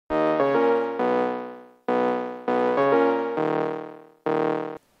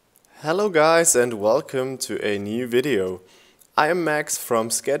Hello guys and welcome to a new video. I am Max from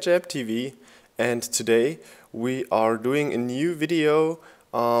Sketchapp TV and today we are doing a new video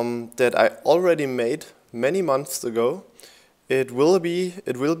that I already made many months ago. It will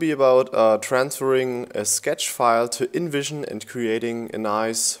be about transferring a sketch file to InVision and creating a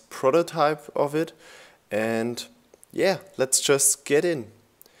nice prototype of it. And yeah, let's just get in.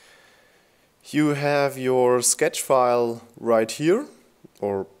 You have your sketch file right here,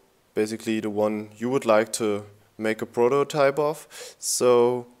 or basically the one you would like to make a prototype of.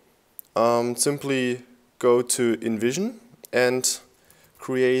 So simply go to InVision and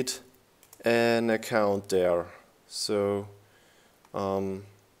create an account there. So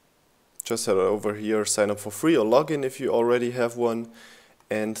just head over here, sign up for free or log in if you already have one.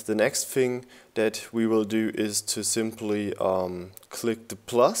 And the next thing that we will do is to simply click the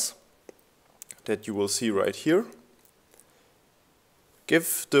plus that you will see right here.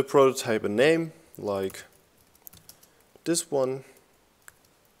 Give the prototype a name, like this one,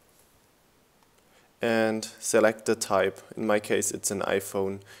 and select the type. In my case, it's an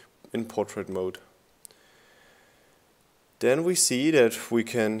iPhone in portrait mode. Then we see that we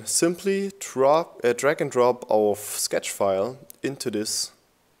can simply drag and drop our sketch file into this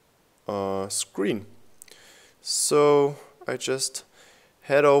screen. So I just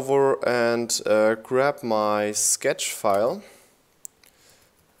head over and grab my sketch file.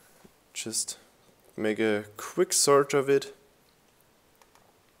 Just make a quick search of it.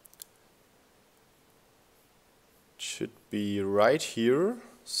 Should be right here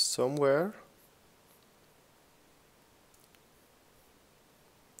somewhere.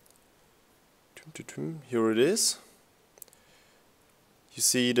 Here it is. You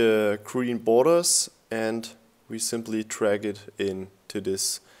see the green borders and we simply drag it into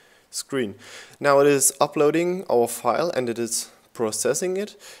this screen. Now it is uploading our file and it is processing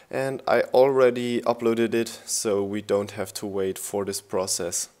it, and I already uploaded it, so we don't have to wait for this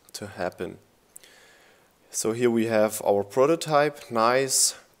process to happen. So here we have our prototype,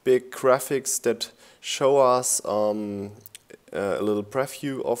 nice big graphics that show us a little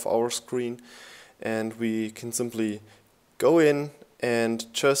preview of our screen, and we can simply go in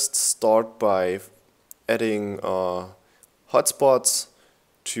and just start by adding hotspots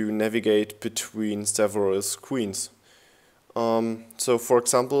to navigate between several screens. So for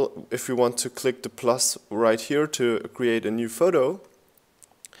example, if we want to click the plus right here to create a new photo,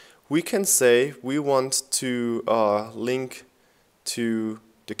 we can say we want to link to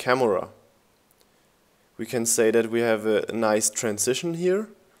the camera. We can say that we have a nice transition here.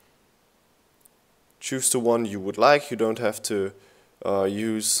 Choose the one you would like. You don't have to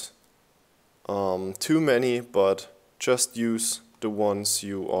use too many, but just use the ones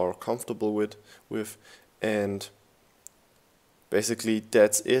you are comfortable with, and basically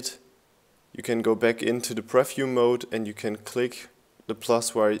that's it. You can go back into the preview mode and you can click the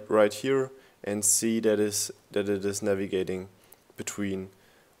plus right here and see that it is navigating between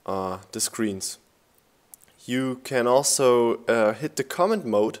the screens. You can also hit the comment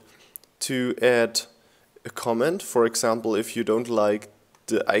mode to add a comment. For example, if you don't like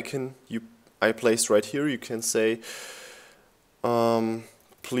the icon I placed right here, you can say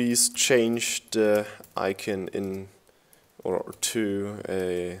please change the icon to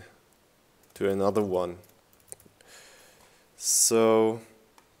another one. So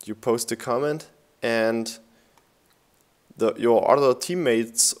you post a comment and your other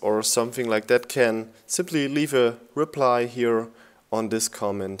teammates or something like that can simply leave a reply here on this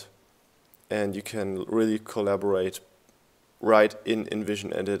comment, and you can really collaborate right in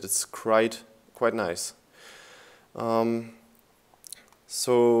InVision, and it's quite nice.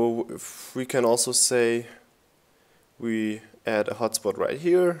 So if we can also say we add a hotspot right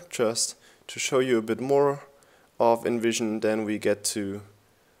here just to show you a bit more of InVision. Then we get to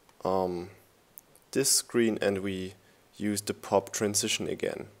this screen and we use the pop transition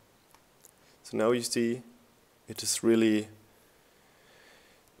again. So now you see it is really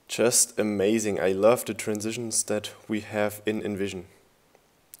just amazing. I love the transitions that we have in InVision.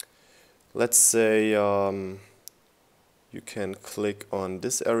 Let's say you can click on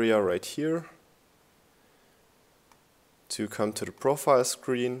this area right here to come to the profile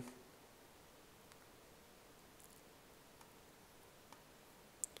screen.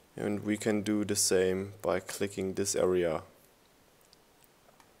 And we can do the same by clicking this area.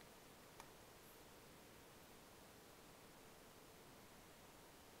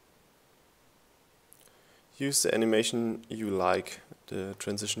 Use the animation you like, the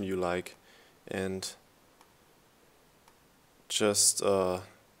transition you like, and just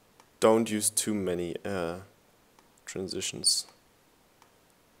don't use too many transitions.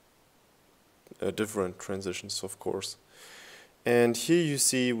 different transitions, of course. And here you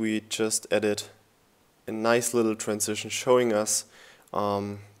see we just added a nice little transition showing us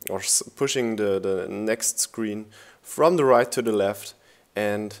pushing the next screen from the right to the left,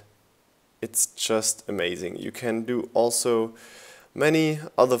 and it's just amazing. You can do also many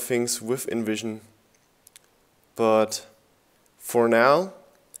other things with InVision, but for now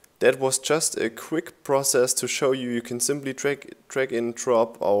that was just a quick process to show you. You can simply drag and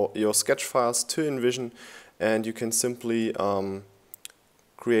drop your sketch files to InVision, and you can simply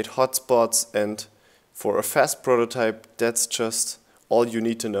create hotspots, and for a fast prototype that's just all you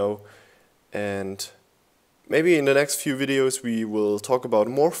need to know. And maybe in the next few videos we will talk about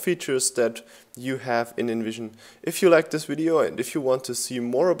more features that you have in InVision. If you like this video and if you want to see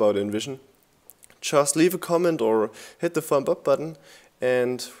more about InVision, just leave a comment or hit the thumb up button,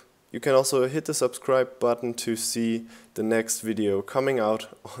 and you can also hit the subscribe button to see the next video coming out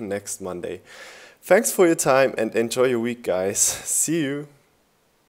on next Monday. Thanks for your time and enjoy your week, guys. See you!